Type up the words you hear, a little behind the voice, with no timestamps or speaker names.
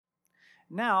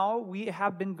Now, we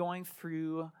have been going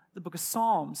through the book of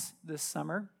Psalms this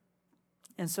summer.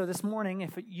 And so this morning,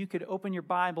 if you could open your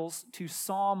Bibles to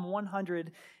Psalm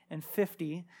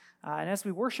 150, and as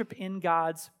we worship in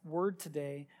God's Word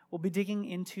today, we'll be digging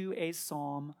into a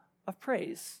psalm of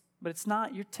praise. But it's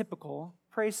not your typical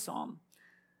praise psalm.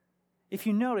 If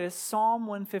you notice, Psalm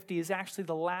 150 is actually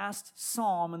the last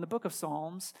psalm in the book of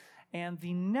Psalms, and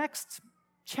the next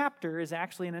chapter is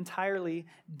actually an entirely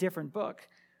different book.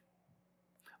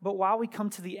 But while we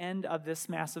come to the end of this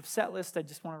massive set list, I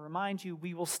just want to remind you,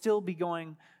 we will still be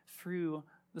going through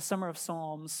the Summer of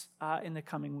Psalms in the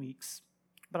coming weeks.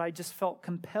 But I just felt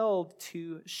compelled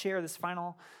to share this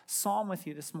final psalm with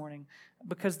you this morning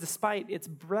because despite its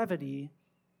brevity,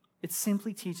 it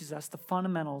simply teaches us the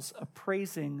fundamentals of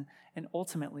praising and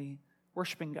ultimately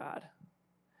worshiping God.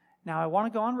 Now, I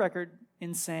want to go on record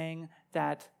in saying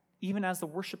that even as the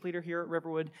worship leader here at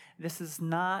Riverwood, this is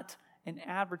not an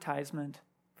advertisement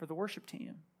for the worship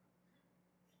team.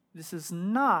 This is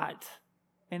not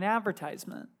an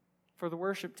advertisement for the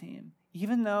worship team.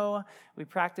 Even though we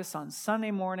practice on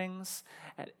Sunday mornings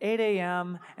at 8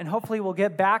 a.m., and hopefully we'll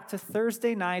get back to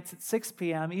Thursday nights at 6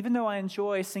 p.m., even though I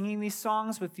enjoy singing these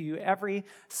songs with you every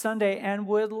Sunday and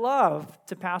would love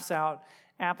to pass out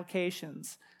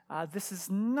applications, this is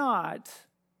not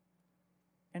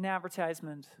an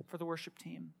advertisement for the worship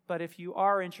team. But if you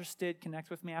are interested, connect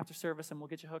with me after service and we'll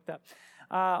get you hooked up.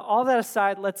 All that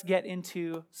aside, let's get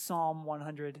into Psalm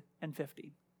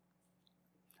 150.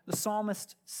 The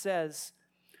psalmist says,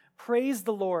 "Praise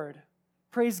the Lord,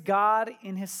 praise God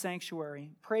in his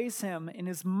sanctuary, praise him in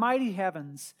his mighty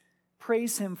heavens,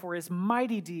 praise him for his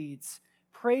mighty deeds,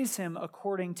 praise him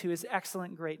according to his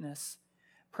excellent greatness,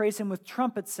 praise him with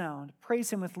trumpet sound,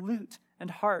 praise him with lute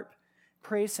and harp,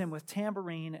 praise him with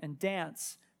tambourine and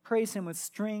dance, praise him with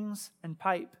strings and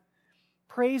pipe,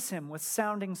 praise him with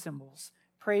sounding cymbals,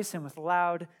 praise him with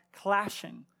loud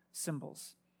clashing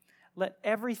cymbals. Let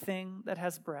everything that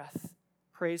has breath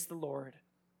praise the Lord.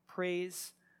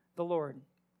 Praise the Lord."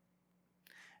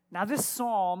 Now, this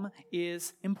psalm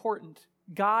is important.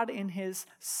 God, in his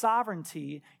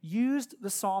sovereignty, used the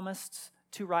psalmists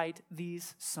to write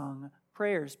these sung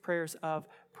prayers, prayers of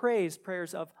praise,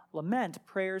 prayers of lament,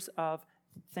 prayers of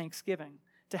thanksgiving,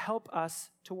 to help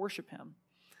us to worship him.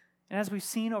 And as we've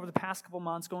seen over the past couple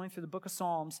months going through the book of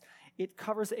Psalms, it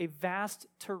covers a vast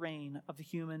terrain of the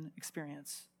human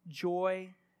experience.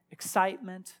 Joy,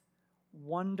 excitement,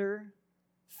 wonder,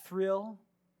 thrill,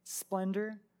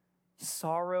 splendor,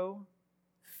 sorrow,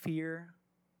 fear,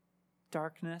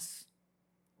 darkness,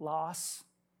 loss,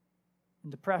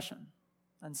 and depression,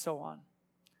 and so on.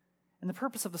 And the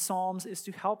purpose of the Psalms is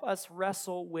to help us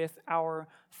wrestle with our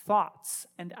thoughts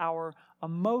and our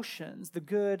emotions, the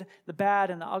good, the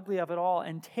bad, and the ugly of it all,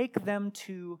 and take them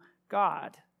to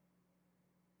God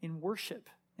in worship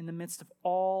in the midst of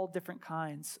all different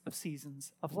kinds of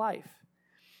seasons of life.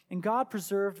 And God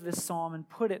preserved this psalm and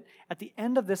put it at the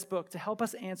end of this book to help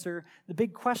us answer the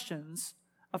big questions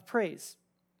of praise.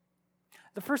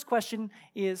 The first question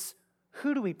is,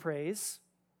 who do we praise?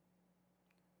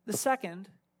 The second,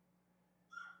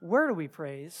 where do we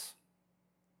praise?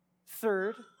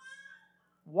 Third,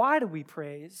 why do we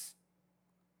praise?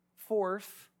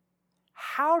 Fourth,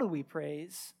 how do we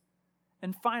praise?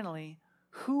 And finally,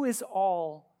 who is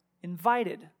all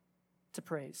invited to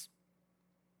praise?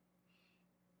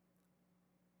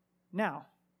 Now,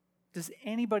 does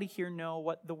anybody here know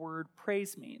what the word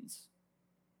praise means?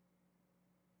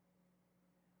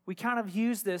 We kind of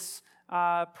use this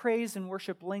praise and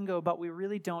worship lingo, but we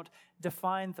really don't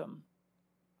define them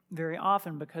very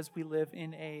often because we live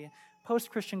in a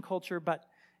post-Christian culture, but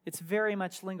it's very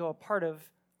much lingo, a part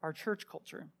of our church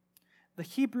culture. The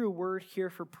Hebrew word here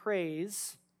for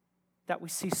praise that we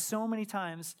see so many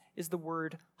times is the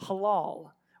word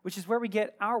halal, which is where we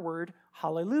get our word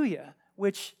hallelujah,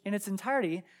 which in its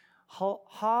entirety,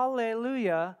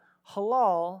 hallelujah,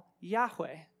 halal,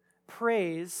 Yahweh,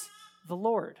 praise the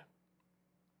Lord.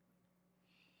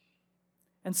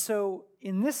 And so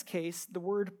in this case, the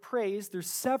word praise, there's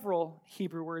several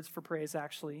Hebrew words for praise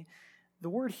actually. The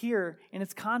word here in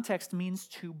its context means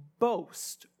to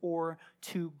boast or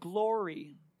to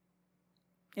glory.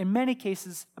 In many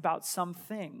cases about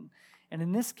something, and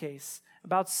in this case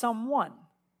about someone,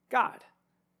 God.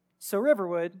 So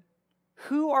Riverwood,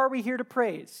 who are we here to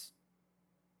praise?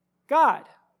 God.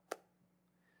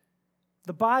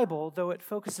 The Bible, though it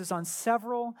focuses on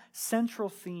several central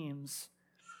themes,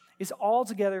 is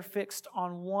altogether fixed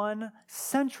on one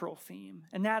central theme,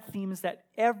 and that theme is that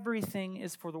everything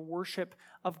is for the worship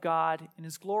of God in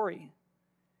His glory.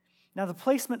 Now, the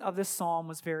placement of this psalm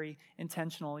was very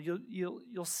intentional.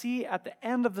 You'll see at the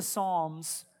end of the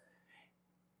Psalms,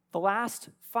 the last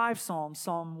 5 Psalms,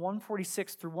 Psalm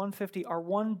 146 through 150, are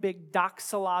one big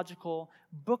doxological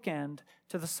bookend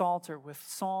to the Psalter, with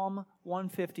Psalm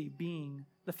 150 being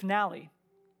the finale.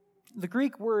 The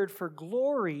Greek word for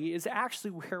glory is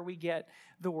actually where we get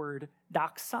the word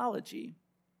doxology.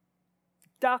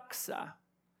 Doxa,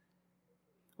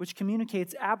 which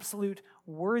communicates absolute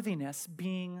worthiness,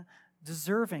 being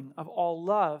deserving of all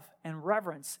love and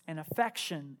reverence and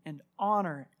affection and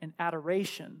honor and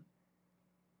adoration.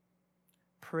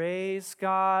 Praise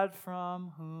God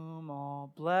from whom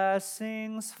all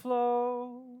blessings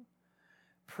flow.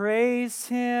 Praise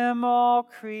him, all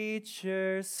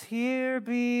creatures here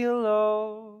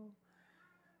below.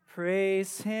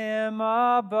 Praise him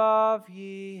above,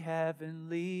 ye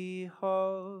heavenly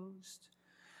host.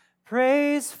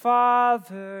 Praise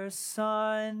Father,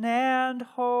 Son, and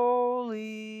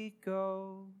Holy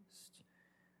Ghost.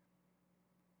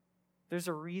 There's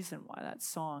a reason why that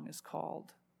song is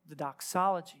called the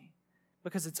doxology,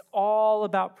 because it's all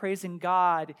about praising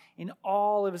God in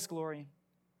all of his glory.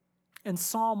 And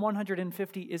Psalm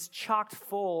 150 is chock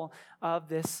full of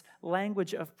this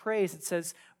language of praise. It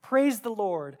says, praise the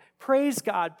Lord, praise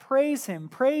God, praise him,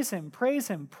 praise him, praise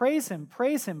him, praise him,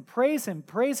 praise him, praise him,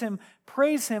 praise him,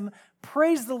 praise him,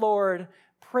 praise the Lord,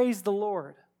 praise the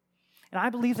Lord. And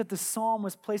I believe that this psalm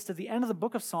was placed at the end of the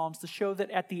book of Psalms to show that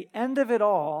at the end of it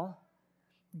all,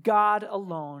 God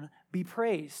alone be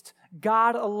praised.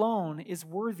 God alone is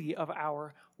worthy of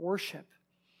our worship.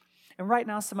 And right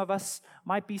now, some of us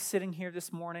might be sitting here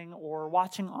this morning or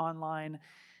watching online,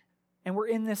 and we're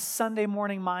in this Sunday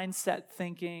morning mindset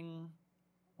thinking,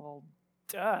 well,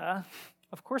 duh.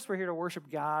 Of course we're here to worship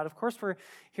God. Of course we're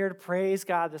here to praise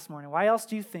God this morning. Why else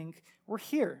do you think we're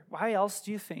here? Why else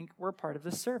do you think we're part of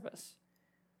this service?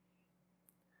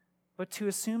 But to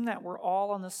assume that we're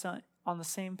all on the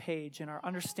same page in our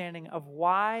understanding of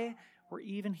why we're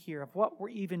even here, of what we're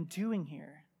even doing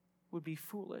here, would be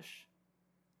foolish.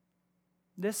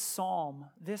 This psalm,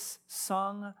 this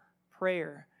sung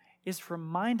prayer, is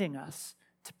reminding us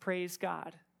to praise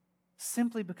God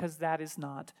simply because that is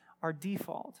not our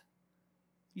default.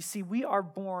 You see, we are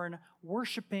born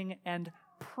worshiping and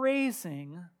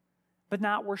praising, but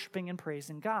not worshiping and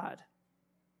praising God.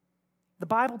 The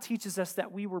Bible teaches us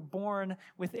that we were born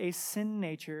with a sin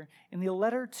nature. In the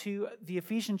letter to the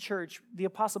Ephesian church, the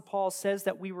Apostle Paul says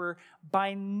that we were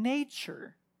by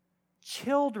nature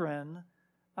children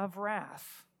of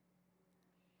wrath.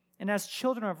 And as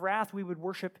children of wrath, we would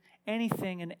worship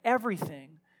anything and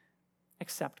everything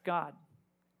except God.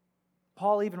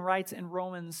 Paul even writes in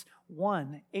Romans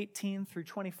 1:18 through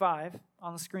 25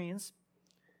 on the screens,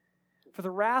 "For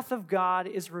the wrath of God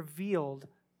is revealed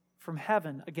from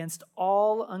heaven against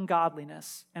all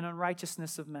ungodliness and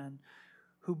unrighteousness of men,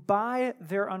 who by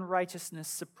their unrighteousness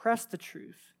suppress the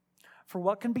truth. For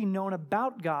what can be known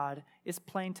about God is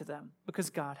plain to them, because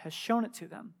God has shown it to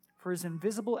them. For his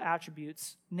invisible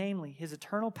attributes, namely his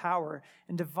eternal power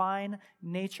and divine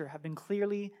nature, have been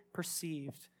clearly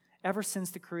perceived ever since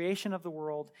the creation of the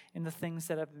world and the things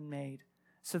that have been made.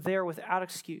 So they are without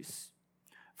excuse.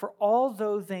 For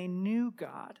although they knew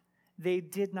God, they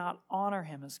did not honor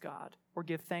him as God or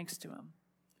give thanks to him.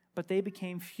 But they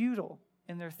became futile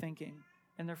in their thinking,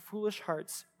 and their foolish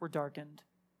hearts were darkened.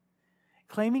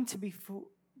 Claiming to be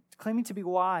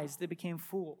wise, they became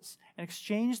fools and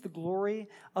exchanged the glory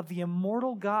of the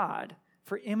immortal God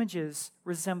for images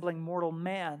resembling mortal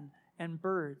man and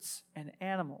birds and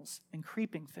animals and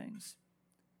creeping things.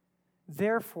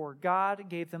 Therefore, God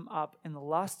gave them up in the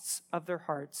lusts of their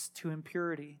hearts to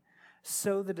impurity,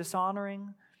 to the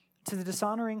dishonoring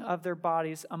of their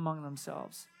bodies among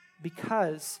themselves,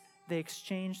 because they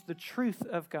exchanged the truth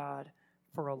of God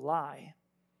for a lie,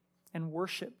 and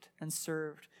worshipped and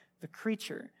served the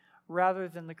creature rather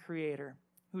than the Creator,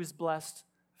 who is blessed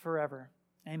forever.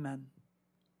 Amen."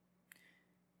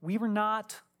 We were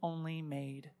not only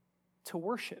made to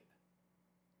worship.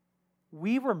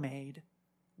 We were made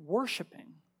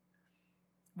worshiping.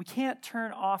 We can't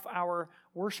turn off our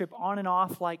worship on and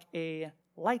off like a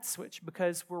light switch,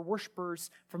 because we're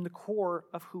worshipers from the core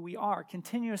of who we are,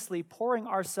 continuously pouring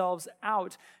ourselves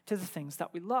out to the things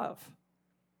that we love.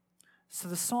 So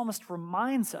the psalmist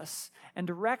reminds us and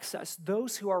directs us,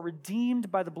 those who are redeemed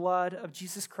by the blood of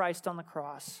Jesus Christ on the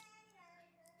cross,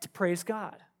 to praise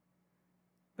God,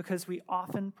 because we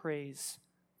often praise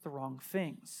the wrong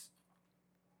things.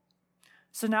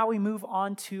 So now we move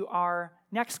on to our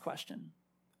next question.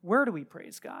 Where do we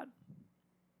praise God?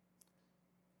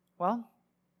 Well,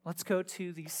 let's go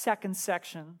to the second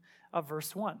section of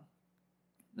verse 1.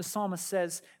 The psalmist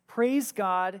says, praise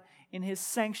God in his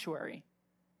sanctuary.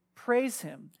 Praise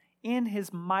him in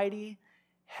his mighty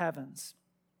heavens.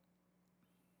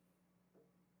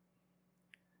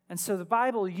 And so the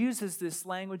Bible uses this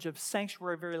language of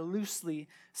sanctuary very loosely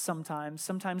sometimes.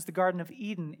 Sometimes the Garden of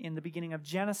Eden in the beginning of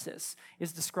Genesis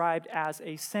is described as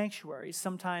a sanctuary.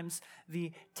 Sometimes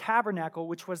the tabernacle,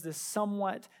 which was this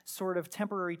somewhat sort of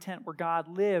temporary tent where God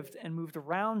lived and moved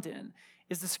around in,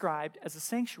 is described as a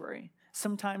sanctuary.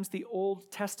 Sometimes the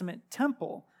Old Testament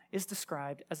temple is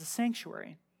described as a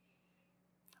sanctuary.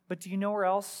 But do you know where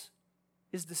else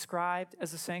is described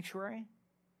as a sanctuary?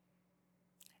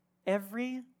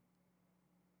 Every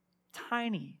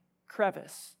tiny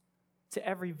crevice to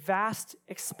every vast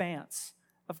expanse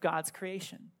of God's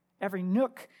creation. Every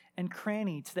nook and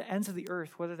cranny to the ends of the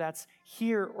earth, whether that's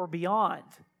here or beyond,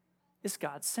 is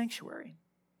God's sanctuary.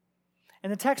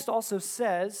 And the text also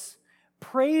says,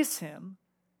 praise him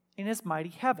in his mighty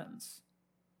heavens.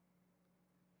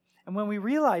 And when we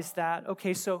realize that,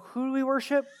 okay, so who do we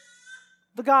worship?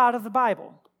 The God of the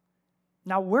Bible.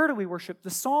 Now, where do we worship? The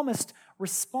psalmist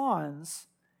responds,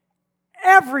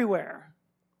 everywhere.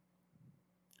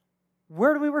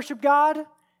 Where do we worship God?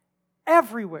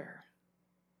 Everywhere.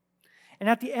 And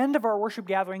at the end of our worship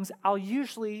gatherings, I'll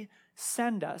usually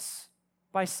send us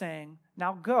by saying,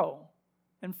 now go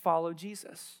and follow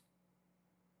Jesus.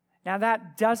 Now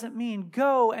that doesn't mean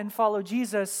go and follow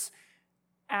Jesus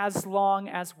as long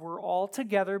as we're all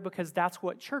together, because that's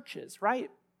what church is, right?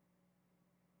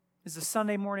 Is a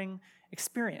Sunday morning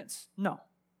experience. No.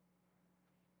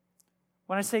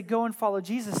 When I say go and follow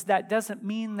Jesus, that doesn't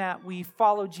mean that we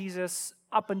follow Jesus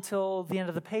up until the end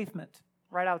of the pavement,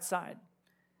 right outside.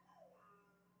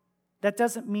 That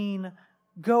doesn't mean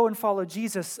go and follow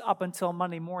Jesus up until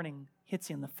Monday morning hits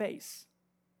you in the face.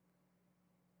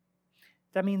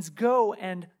 That means go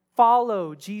and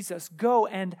follow Jesus. Go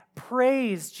and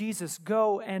praise Jesus.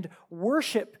 Go and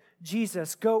worship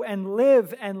Jesus. Go and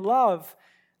live and love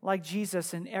like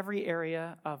Jesus in every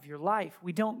area of your life.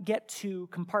 We don't get to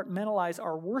compartmentalize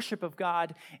our worship of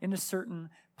God into certain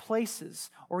places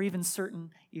or even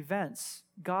certain events.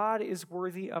 God is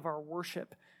worthy of our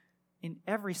worship in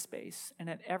every space and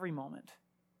at every moment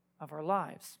of our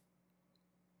lives.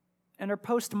 And our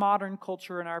postmodern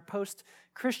culture and our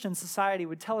post-Christian society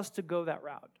would tell us to go that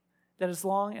route. That as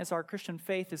long as our Christian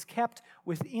faith is kept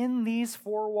within these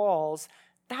four walls,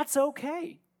 that's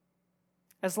okay.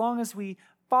 As long as we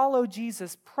follow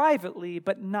Jesus privately,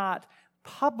 but not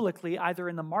publicly, either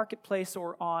in the marketplace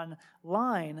or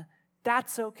online,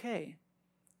 that's okay.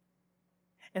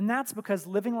 And that's because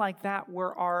living like that,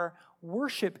 where our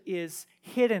worship is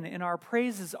hidden and our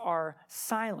praises are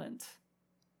silent,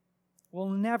 will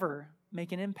never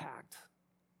make an impact.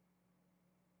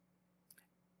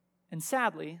 And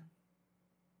sadly,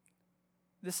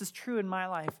 this is true in my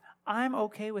life. I'm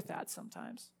okay with that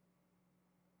sometimes.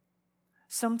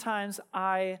 Sometimes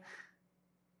I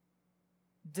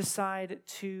decide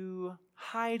to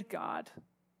hide God,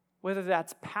 whether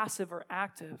that's passive or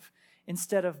active,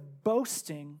 instead of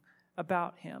boasting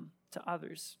about him to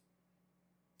others.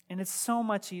 And it's so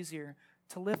much easier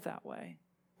to live that way.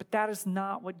 But that is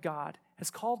not what God has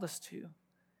called us to.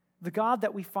 The God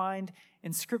that we find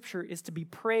in Scripture is to be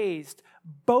praised,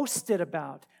 boasted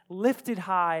about, lifted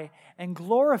high, and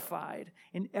glorified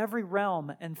in every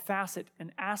realm and facet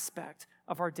and aspect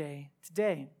of our day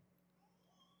today.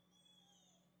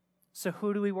 So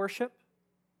who do we worship?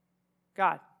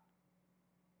 God.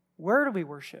 Where do we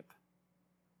worship?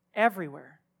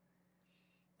 Everywhere.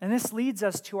 And this leads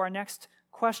us to our next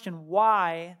question.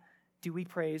 Why do we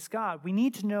praise God? We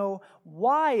need to know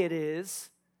why it is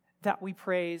that we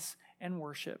praise and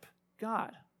worship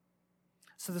God.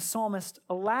 So the psalmist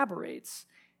elaborates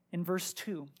in verse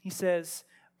 2. He says,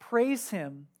 praise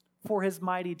him for his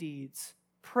mighty deeds.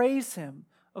 Praise him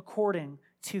according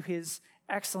to his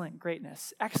excellent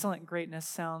greatness. Excellent greatness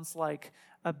sounds like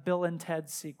a Bill and Ted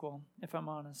sequel, if I'm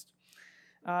honest.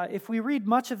 If we read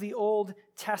much of the Old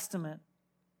Testament,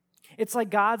 it's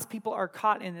like God's people are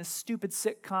caught in this stupid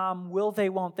sitcom, will they,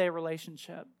 won't they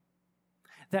relationship.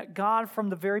 That God from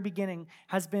the very beginning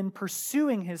has been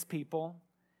pursuing his people,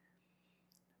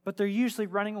 but they're usually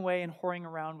running away and whoring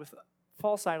around with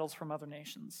false idols from other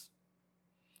nations.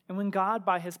 And when God,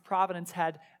 by his providence,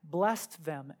 had blessed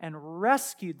them and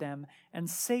rescued them and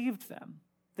saved them,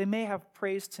 they may have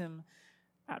praised him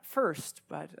at first,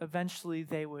 but eventually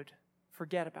they would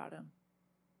forget about him.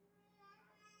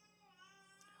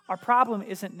 Our problem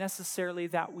isn't necessarily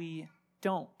that we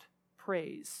don't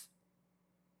praise.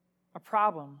 Our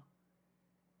problem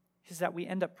is that we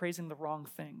end up praising the wrong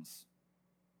things.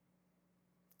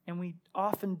 And we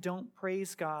often don't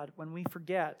praise God when we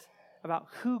forget about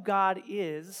who God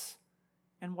is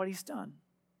and what he's done.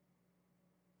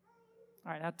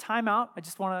 All right, now time out. I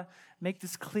just want to make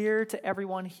this clear to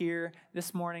everyone here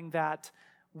this morning that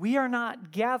we are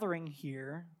not gathering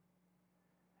here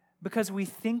because we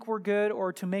think we're good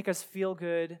or to make us feel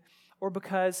good, or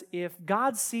because if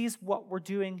God sees what we're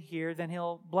doing here, then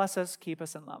he'll bless us, keep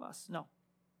us, and love us. No.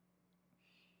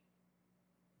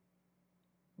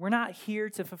 We're not here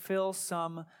to fulfill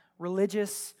some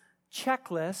religious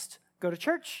checklist. Go to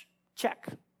church? Check.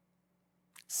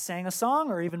 Sang a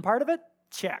song or even part of it?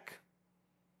 Check.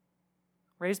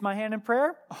 Raised my hand in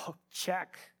prayer? Oh,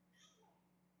 check.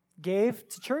 Gave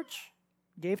to church?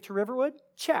 Gave to Riverwood?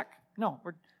 Check. No,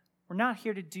 we're not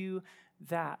here to do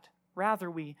that.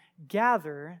 Rather, we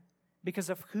gather because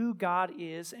of who God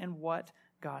is and what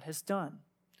God has done.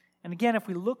 And again, if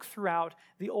we look throughout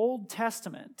the Old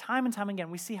Testament, time and time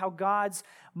again, we see how God's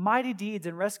mighty deeds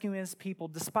in rescuing his people,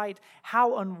 despite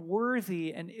how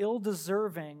unworthy and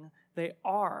ill-deserving they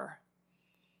are,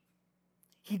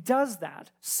 he does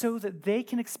that so that they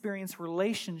can experience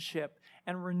relationship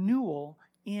and renewal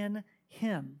in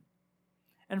him.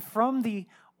 And from the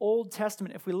Old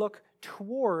Testament, if we look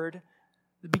toward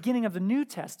the beginning of the New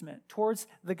Testament, towards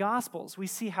the Gospels, we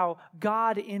see how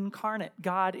God incarnate,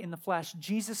 God in the flesh,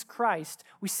 Jesus Christ,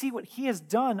 we see what he has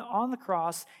done on the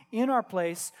cross in our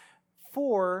place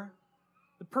for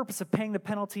the purpose of paying the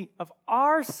penalty of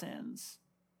our sins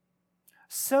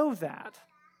so that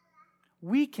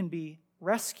we can be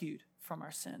rescued from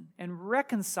our sin and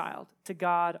reconciled to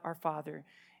God our Father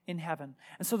in heaven.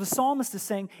 And so the psalmist is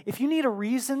saying, if you need a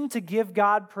reason to give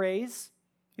God praise,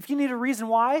 if you need a reason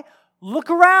why,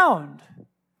 look around.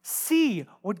 See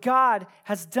what God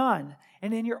has done.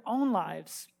 And in your own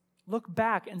lives, look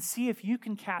back and see if you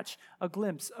can catch a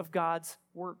glimpse of God's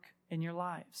work in your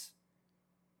lives.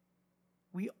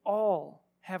 We all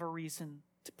have a reason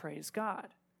to praise God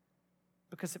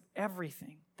because of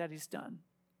everything that he's done.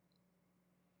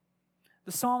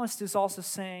 The psalmist is also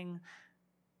saying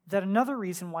that another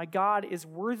reason why God is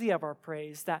worthy of our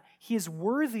praise, that he is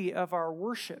worthy of our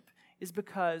worship, is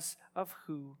because of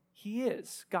who he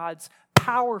is. God's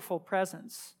powerful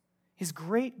presence, his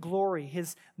great glory,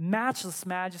 his matchless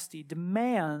majesty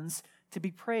demands to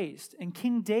be praised. And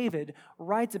King David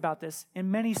writes about this in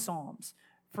many psalms.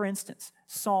 For instance,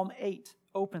 Psalm 8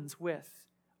 opens with,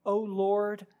 O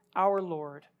Lord, our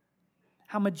Lord,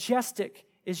 how majestic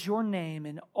is your name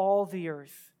in all the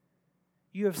earth.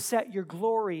 You have set your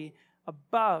glory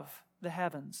above the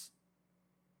heavens.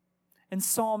 And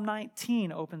Psalm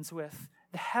 19 opens with,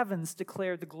 the heavens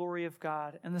declare the glory of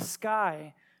God, and the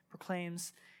sky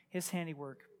proclaims his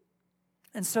handiwork.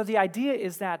 And so the idea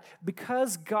is that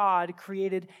because God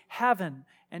created heaven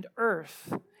and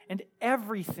earth and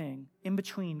everything in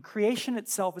between, creation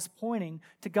itself is pointing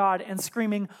to God and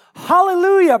screaming,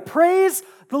 hallelujah, praise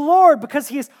the Lord, because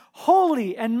he is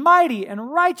holy and mighty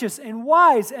and righteous and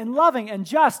wise and loving and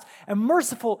just and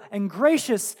merciful and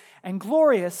gracious and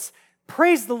glorious.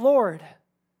 Praise the Lord.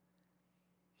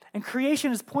 And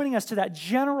creation is pointing us to that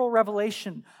general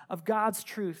revelation of God's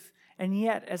truth. And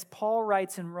yet, as Paul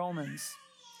writes in Romans,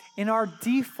 in our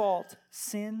default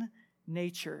sin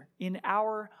nature, in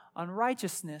our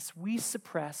unrighteousness, we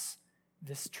suppress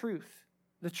this truth.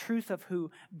 The truth of who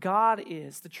God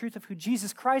is, the truth of who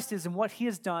Jesus Christ is and what he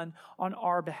has done on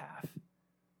our behalf.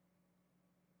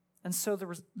 And so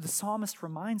the psalmist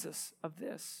reminds us of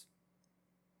this.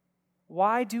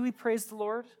 Why do we praise the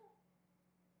Lord?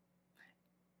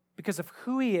 Because of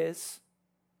who he is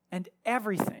and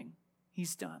everything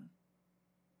he's done.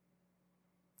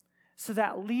 So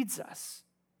that leads us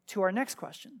to our next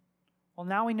question. Well,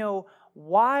 now we know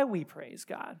why we praise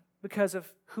God, because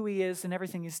of who he is and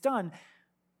everything he's done.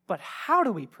 But how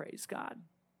do we praise God?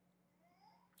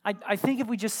 I think if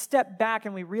we just step back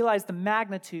and we realize the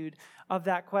magnitude of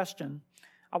that question,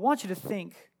 I want you to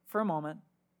think for a moment,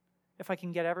 if I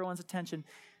can get everyone's attention,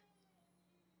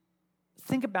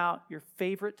 think about your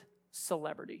favorite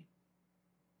celebrity.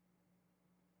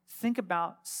 Think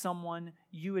about someone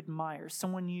you admire,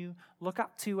 someone you look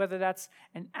up to, whether that's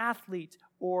an athlete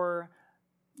or,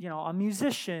 a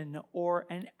musician or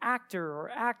an actor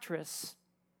or actress,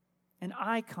 an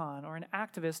icon or an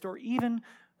activist, or even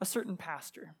a certain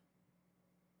pastor.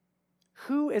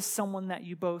 Who is someone that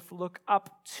you both look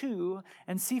up to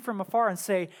and see from afar and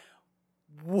say,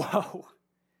 whoa,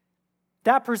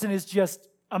 that person is just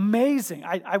amazing.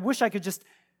 I wish I could just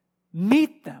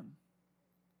meet them.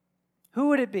 Who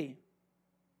would it be?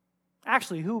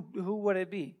 Actually, who would it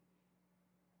be?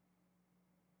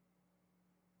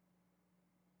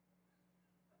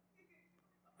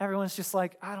 Everyone's just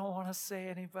like, I don't want to say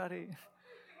anybody.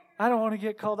 I don't want to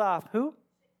get called off. Who?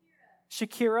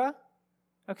 Shakira.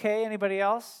 Okay, anybody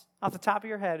else? Off the top of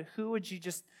your head, who would you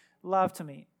just love to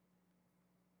meet?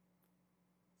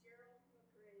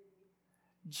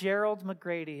 Gerald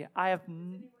McGrady. I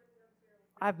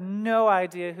have no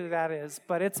idea who that is,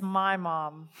 but it's my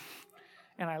mom,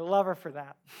 and I love her for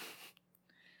that.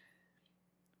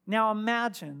 Now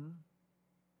imagine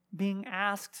being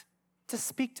asked to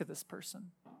speak to this person.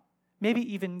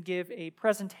 Maybe even give a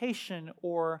presentation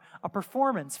or a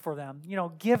performance for them.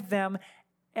 Give them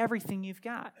everything you've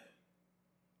got.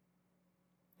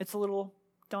 It's a little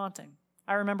daunting.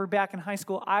 I remember back in high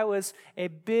school, I was a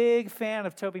big fan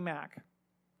of Toby Mac.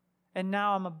 And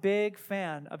now I'm a big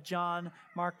fan of John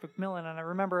Mark McMillan. And I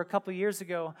remember a couple of years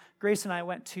ago, Grace and I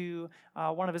went to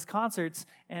one of his concerts,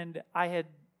 and I had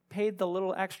paid the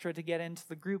little extra to get into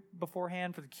the group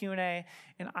beforehand for the Q&A,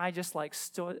 and I just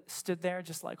stood there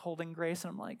just holding Grace,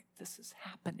 and I'm like, this is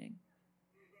happening.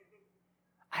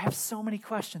 I have so many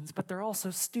questions, but they're all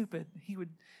so stupid. He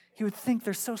would think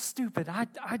they're so stupid.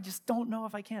 I just don't know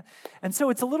if I can. And so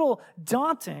it's a little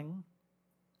daunting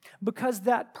because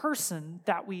that person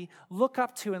that we look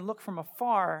up to and look from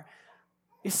afar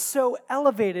is so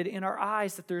elevated in our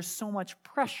eyes that there's so much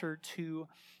pressure to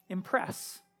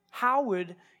impress. How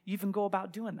would you even go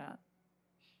about doing that?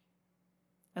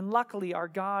 And luckily, our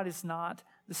God is not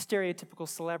the stereotypical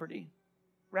celebrity.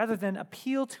 Rather than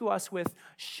appeal to us with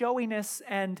showiness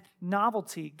and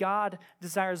novelty, God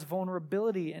desires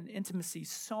vulnerability and intimacy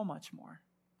so much more.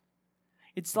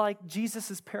 It's like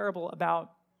Jesus' parable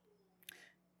about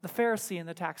the Pharisee and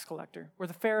the tax collector, where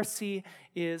the Pharisee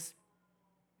is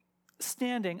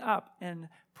standing up and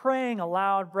praying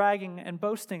aloud, bragging and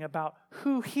boasting about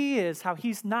who he is, how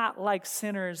he's not like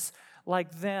sinners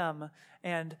like them,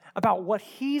 and about what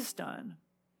he's done.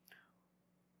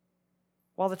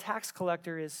 While the tax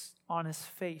collector is on his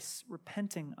face,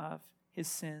 repenting of his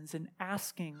sins and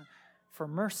asking for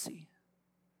mercy,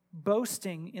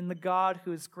 boasting in the God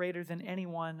who is greater than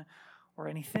anyone or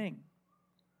anything.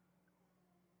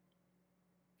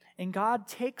 And God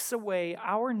takes away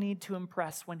our need to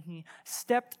impress when he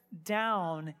stepped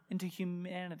down into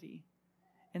humanity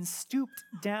and stooped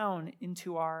down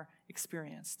into our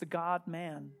experience, the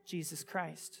God-man, Jesus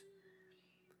Christ.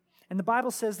 And the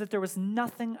Bible says that there was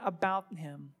nothing about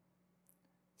him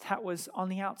that was on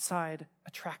the outside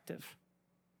attractive.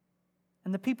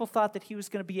 And the people thought that he was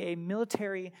going to be a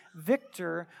military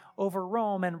victor over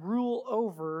Rome and rule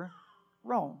over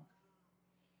Rome.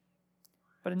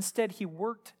 But instead, he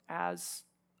worked as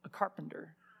a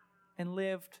carpenter and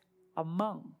lived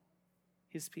among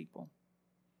his people.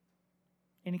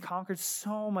 And he conquered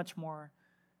so much more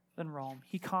than Rome.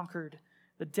 He conquered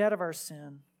the debt of our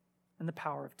sin and the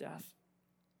power of death.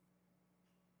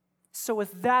 So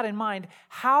with that in mind,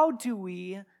 how do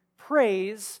we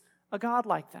praise a God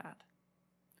like that?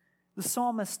 The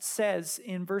psalmist says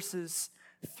in verses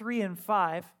 3 and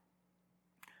 5,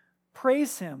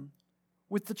 praise him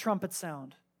with the trumpet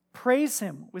sound. Praise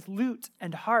him with lute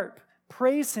and harp.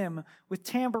 Praise him with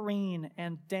tambourine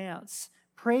and dance.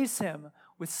 Praise him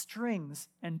with strings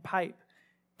and pipe.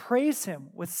 Praise him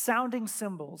with sounding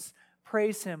cymbals.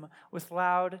 Praise him with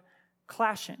loud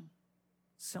clashing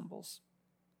cymbals.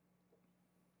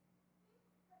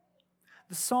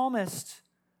 The psalmist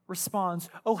responds,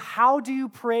 oh, how do you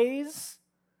praise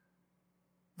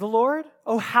the Lord?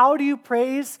 Oh, how do you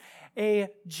praise a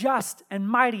just and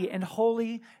mighty and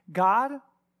holy God?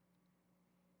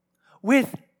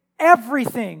 With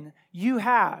everything you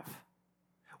have,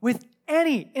 with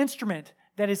any instrument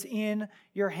that is in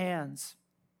your hands.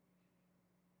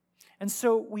 And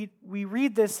so we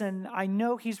read this, and I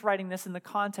know he's writing this in the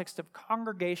context of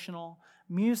congregational,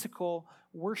 musical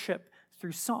worship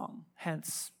through song,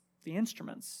 hence the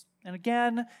instruments. And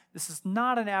again, this is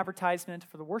not an advertisement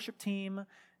for the worship team.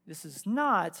 This is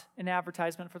not an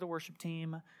advertisement for the worship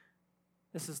team.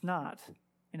 This is not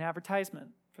an advertisement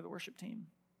for the worship team.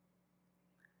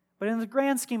 But in the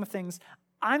grand scheme of things,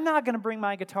 I'm not going to bring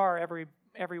my guitar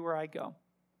everywhere I go.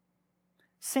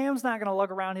 Sam's not going to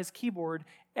lug around his keyboard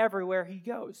everywhere he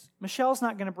goes. Michelle's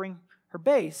not going to bring her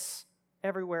bass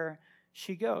everywhere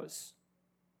she goes.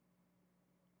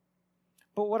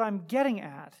 But what I'm getting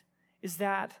at is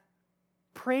that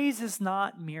praise is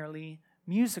not merely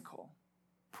musical.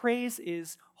 Praise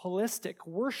is holistic.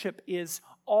 Worship is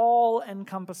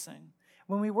all-encompassing.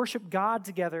 When we worship God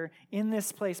together in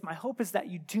this place, my hope is that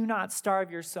you do not starve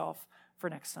yourself for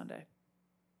next Sunday.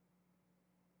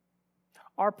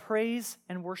 Our praise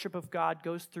and worship of God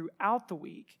goes throughout the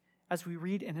week as we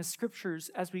read in his scriptures,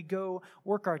 as we go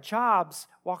work our jobs,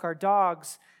 walk our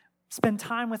dogs, spend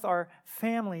time with our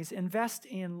families, invest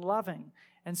in loving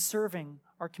and serving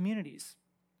our communities.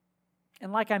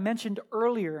 And like I mentioned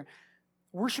earlier,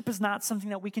 worship is not something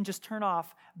that we can just turn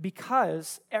off,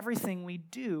 because everything we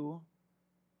do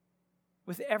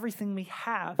with everything we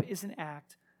have is an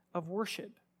act of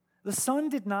worship. The Son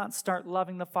did not start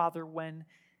loving the Father when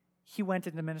he went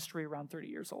into ministry around 30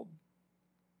 years old.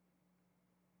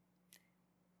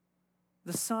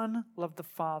 The Son loved the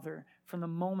Father from the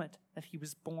moment that he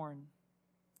was born.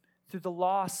 Through the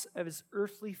loss of his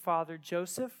earthly father,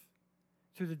 Joseph,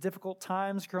 through the difficult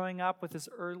times growing up with his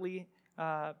early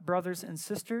brothers and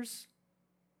sisters,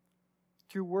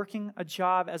 through working a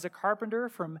job as a carpenter,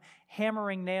 from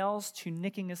hammering nails to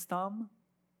nicking his thumb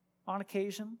on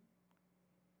occasion.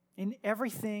 In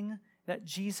everything that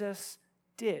Jesus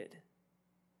did,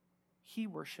 he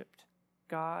worshiped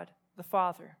God the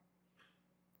Father.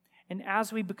 And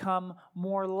as we become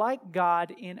more like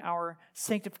God in our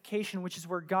sanctification, which is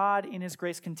where God in his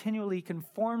grace continually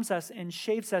conforms us and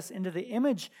shapes us into the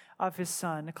image of his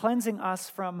Son, cleansing us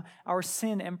from our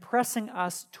sin and pressing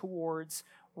us towards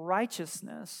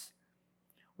righteousness,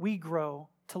 we grow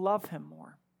to love him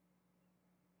more.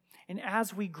 And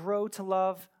as we grow to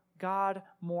love God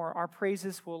more, our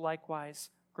praises will likewise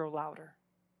grow louder.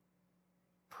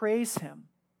 Praise him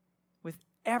with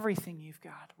everything you've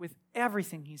got, with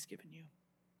everything he's given you.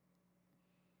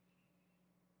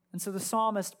 And so the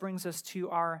psalmist brings us to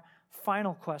our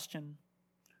final question: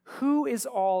 who is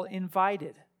all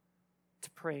invited to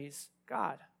praise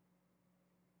God?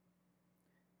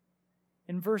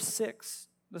 In verse 6,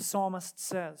 the psalmist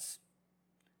says,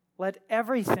 "Let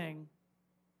everything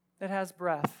that has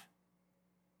breath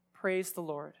praise the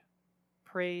Lord.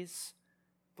 Praise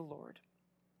the Lord."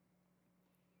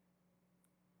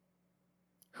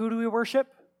 Who do we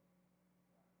worship?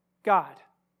 God.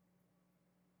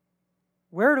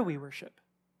 Where do we worship?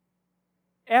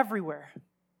 Everywhere.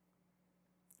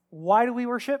 Why do we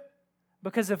worship?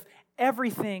 Because of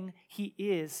everything he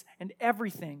is and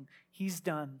everything he's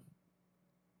done.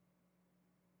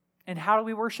 And how do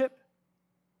we worship?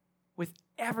 With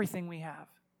everything we have.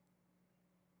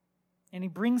 And he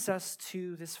brings us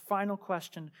to this final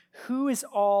question: who is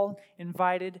all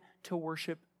invited to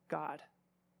worship God?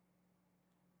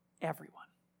 Everyone.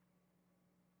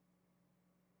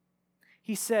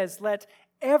 He says, let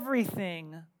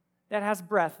everything that has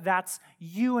breath, that's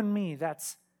you and me,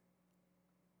 that's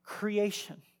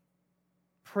creation,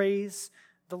 praise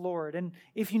the Lord. And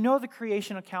if you know the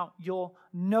creation account, you'll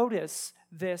notice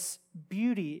this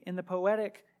beauty in the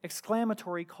poetic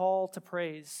exclamatory call to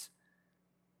praise.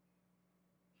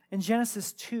 In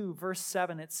Genesis 2, verse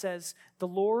 7, it says, "The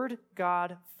Lord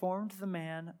God formed the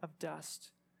man of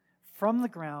dust from the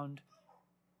ground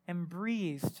and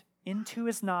breathed into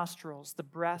his nostrils the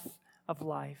breath of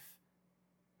life.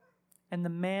 And the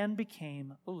man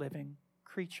became a living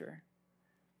creature."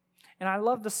 And I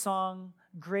love the song,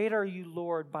 "Great Are You,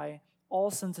 Lord," by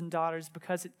All Sons and Daughters,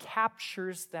 because it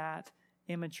captures that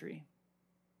imagery.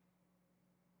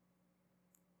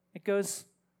 It goes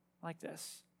like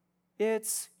this: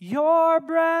 "It's your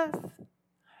breath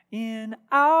in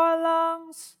our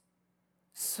lungs,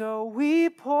 so we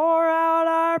pour out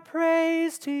our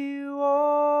praise to you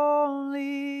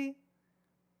only."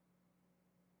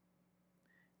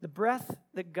 The breath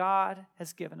that God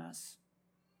has given us,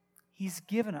 he's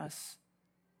given us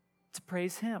to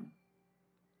praise him.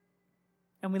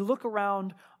 And we look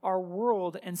around our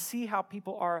world and see how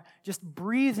people are just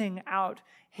breathing out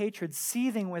hatred,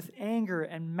 seething with anger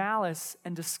and malice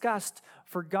and disgust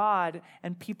for God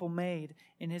and people made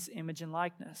in his image and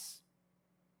likeness.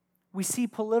 We see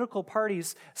political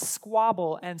parties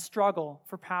squabble and struggle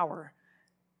for power.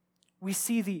 We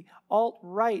see the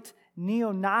alt-right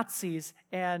neo-Nazis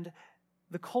and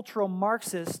the cultural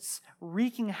Marxists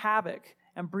wreaking havoc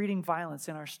and breeding violence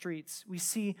in our streets. We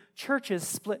see churches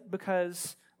split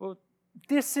because, well,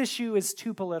 this issue is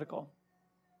too political.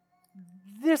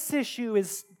 This issue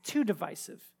is too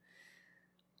divisive.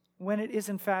 When it is,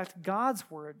 in fact, God's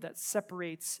word that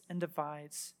separates and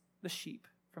divides the sheep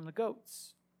from the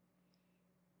goats.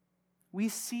 We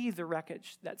see the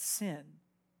wreckage that sin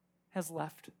has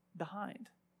left behind.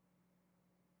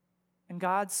 And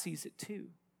God sees it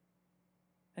too.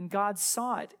 And God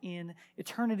saw it in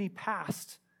eternity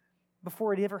past,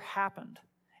 before it ever happened.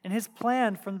 And his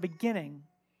plan from the beginning,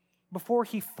 before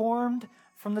he formed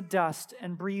from the dust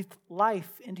and breathed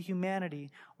life into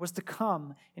humanity, was to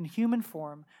come in human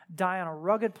form, die on a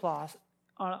rugged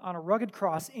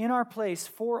cross in our place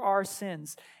for our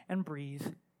sins, and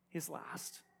breathe his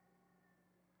last.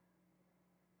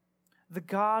 The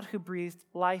God who breathed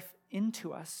life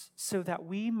into us so that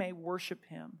we may worship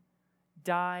him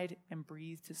died and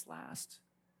breathed his last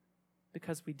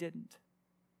because we didn't.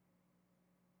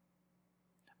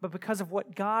 But because of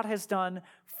what God has done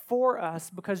for us,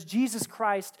 because Jesus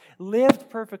Christ lived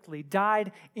perfectly,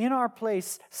 died in our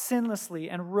place sinlessly,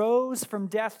 and rose from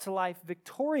death to life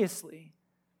victoriously,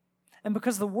 and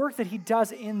because of the work that he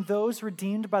does in those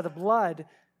redeemed by the blood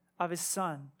of his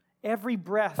Son, every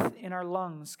breath in our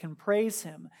lungs can praise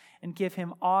him and give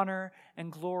him honor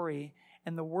and glory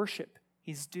and the worship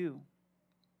he's due.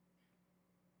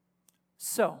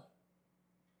 So,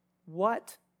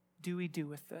 what do we do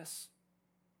with this?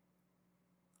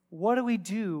 What do we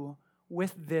do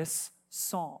with this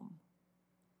psalm?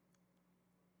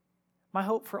 My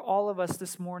hope for all of us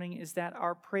this morning is that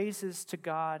our praises to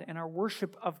God and our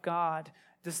worship of God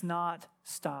does not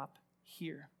stop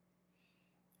here.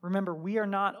 Remember, we are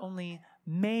not only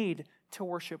made to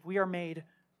worship, we are made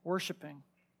worshiping.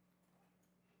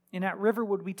 And at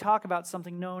Riverwood, we talk about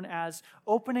something known as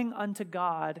opening unto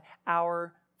God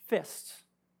our fist.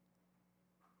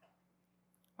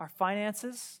 Our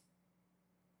finances,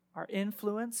 our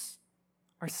influence,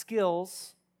 our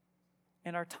skills,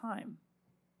 and our time.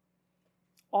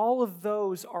 All of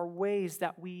those are ways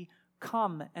that we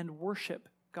come and worship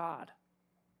God.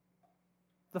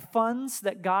 The funds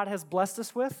that God has blessed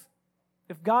us with,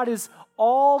 if God is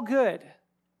all good,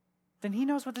 then he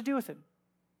knows what to do with it.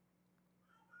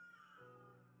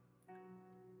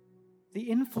 The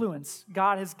influence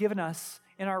God has given us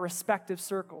in our respective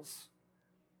circles,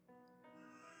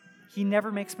 he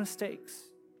never makes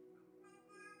mistakes.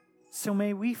 So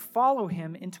may we follow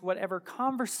him into whatever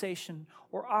conversation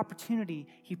or opportunity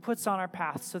he puts on our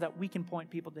path so that we can point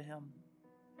people to him.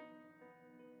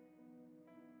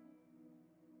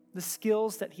 The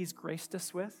skills that he's graced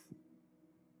us with,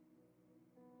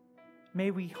 may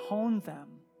we hone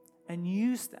them and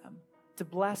use them to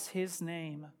bless his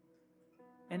name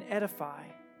and edify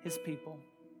his people.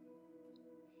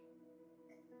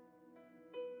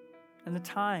 And the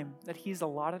time that he's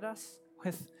allotted us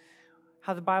with,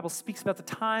 how the Bible speaks about the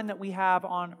time that we have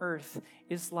on earth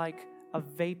is like a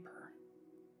vapor,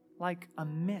 like a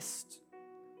mist.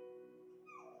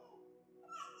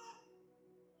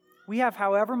 We have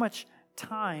however much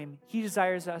time he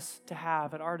desires us to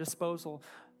have at our disposal.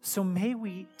 So may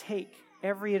we take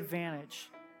every advantage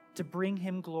to bring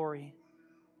him glory.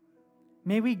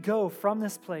 May we go from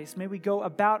this place, may we go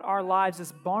about our lives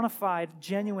as bona fide,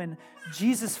 genuine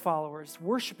Jesus followers,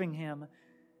 worshiping him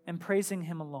and praising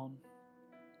him alone.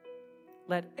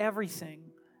 Let everything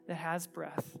that has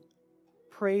breath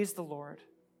praise the Lord.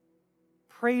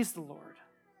 Praise the Lord.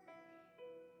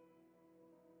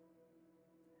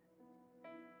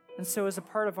 And so as a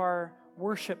part of our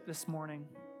worship this morning,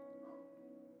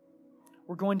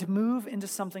 we're going to move into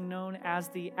something known as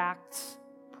the Acts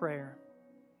Prayer.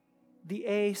 The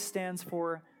A stands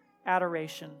for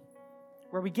adoration,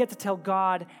 where we get to tell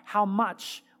God how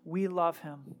much we love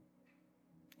him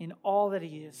in all that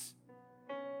he is.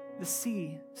 The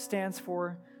C stands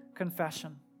for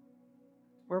confession,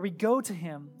 where we go to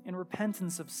him in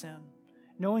repentance of sin,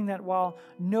 knowing that while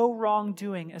no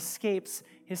wrongdoing escapes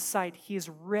his sight, he is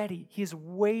ready, he is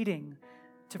waiting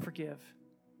to forgive.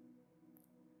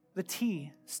 The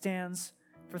T stands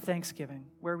for thanksgiving,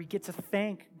 where we get to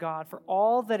thank God for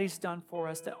all that he's done for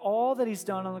us, that all that he's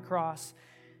done on the cross.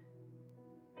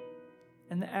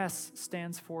 And the S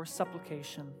stands for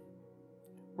supplication,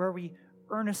 where we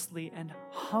earnestly and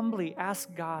humbly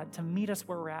ask God to meet us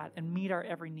where we're at and meet our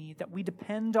every need, that we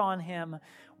depend on him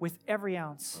with every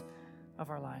ounce of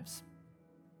our lives.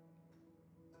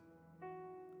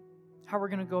 How we're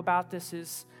going to go about this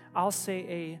is I'll say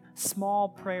a small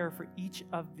prayer for each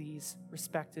of these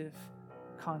respective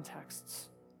contexts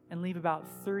and leave about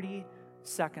 30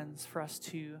 seconds for us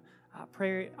to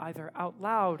pray either out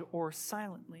loud or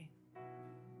silently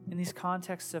in these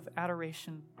contexts of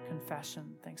adoration,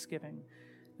 confession, thanksgiving,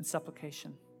 and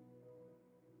supplication.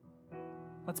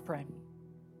 Let's pray.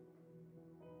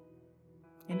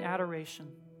 In adoration,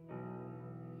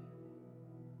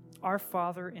 our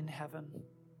Father in heaven,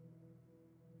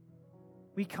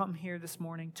 we come here this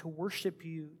morning to worship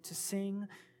you, to sing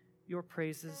your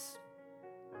praises.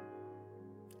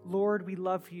 Lord, we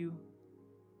love you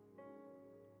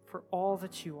for all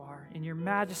that you are, in your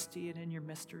majesty and in your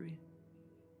mystery.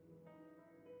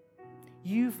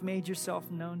 You've made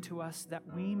yourself known to us that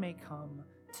we may come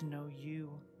to know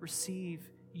you, receive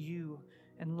you,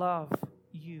 and love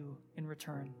you in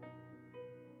return.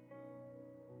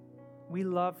 We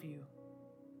love you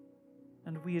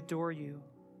and we adore you,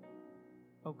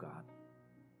 O God.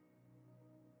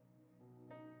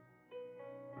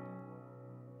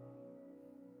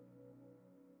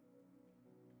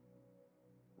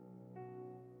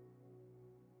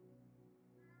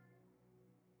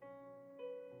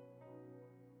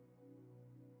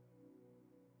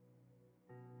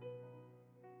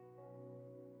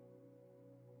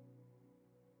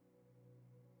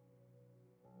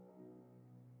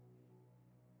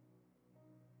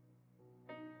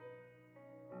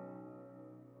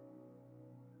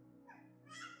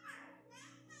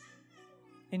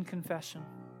 in confession.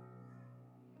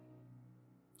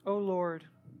 Oh Lord,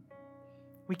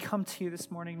 we come to you this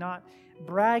morning not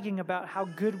bragging about how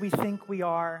good we think we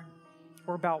are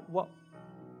or about what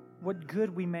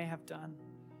good we may have done.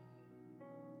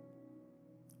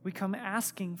 We come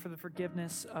asking for the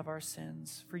forgiveness of our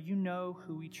sins, for you know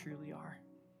who we truly are.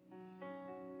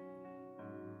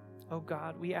 Oh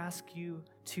God, we ask you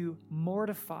to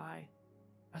mortify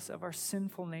us of our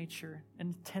sinful nature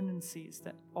and tendencies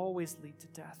that always lead to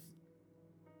death.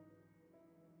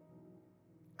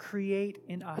 Create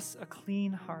in us a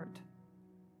clean heart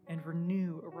and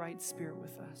renew a right spirit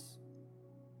with us.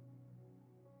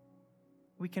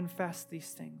 We confess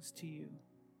these things to you,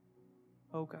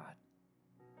 oh God.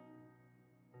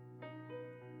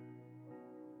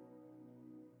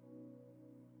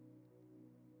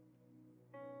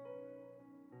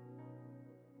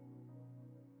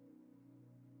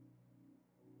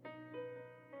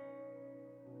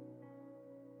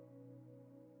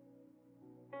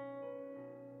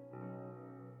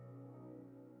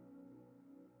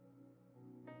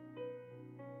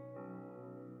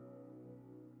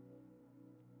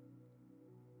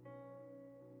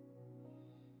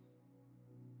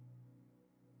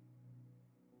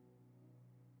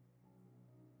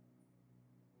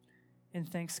 In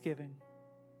thanksgiving.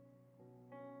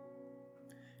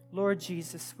 Lord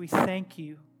Jesus, we thank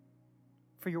you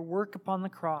for your work upon the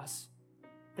cross,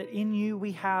 that in you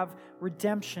we have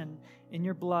redemption in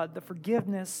your blood, the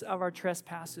forgiveness of our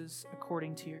trespasses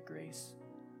according to your grace.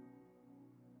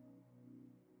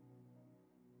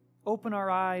 Open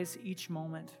our eyes each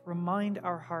moment. Remind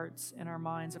our hearts and our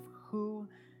minds of who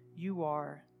you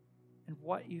are and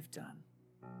what you've done.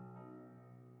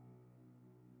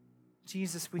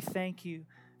 Jesus, we thank you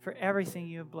for everything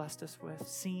you have blessed us with,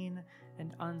 seen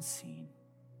and unseen.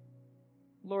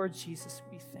 Lord Jesus,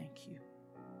 we thank you.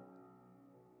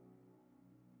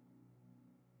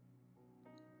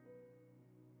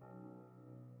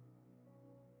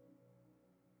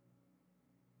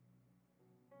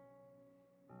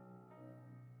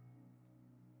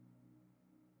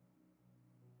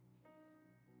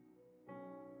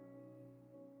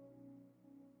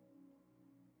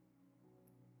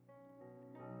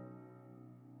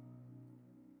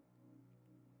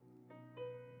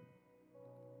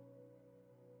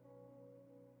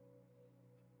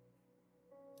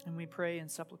 And we pray in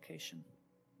supplication.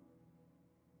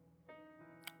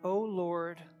 O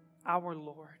Lord, our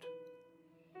Lord,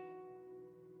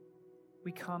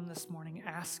 we come this morning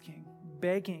asking,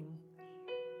 begging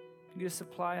you to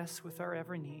supply us with our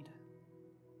every need.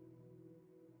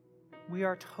 We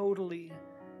are totally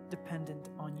dependent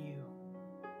on you.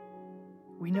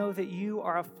 We know that you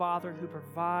are a Father who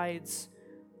provides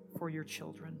for your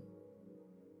children.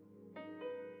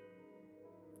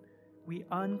 We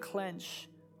unclench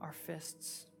our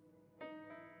fists.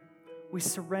 We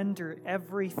surrender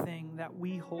everything that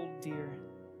we hold dear,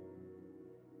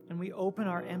 and we open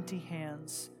our empty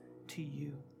hands to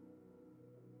you.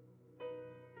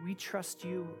 We trust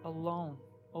you alone,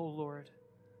 O Lord,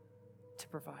 to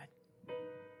provide.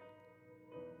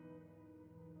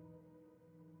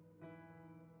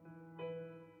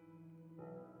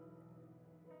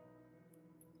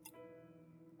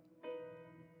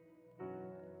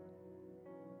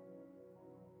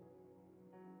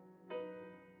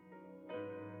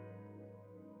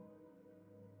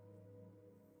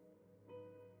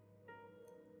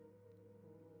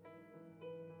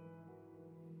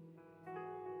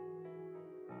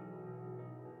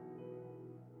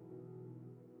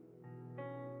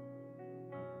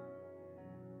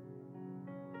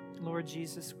 Lord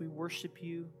Jesus, we worship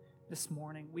you this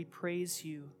morning. We praise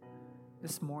you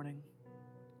this morning.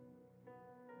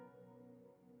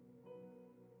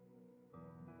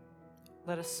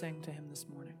 Let us sing to him this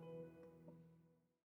morning.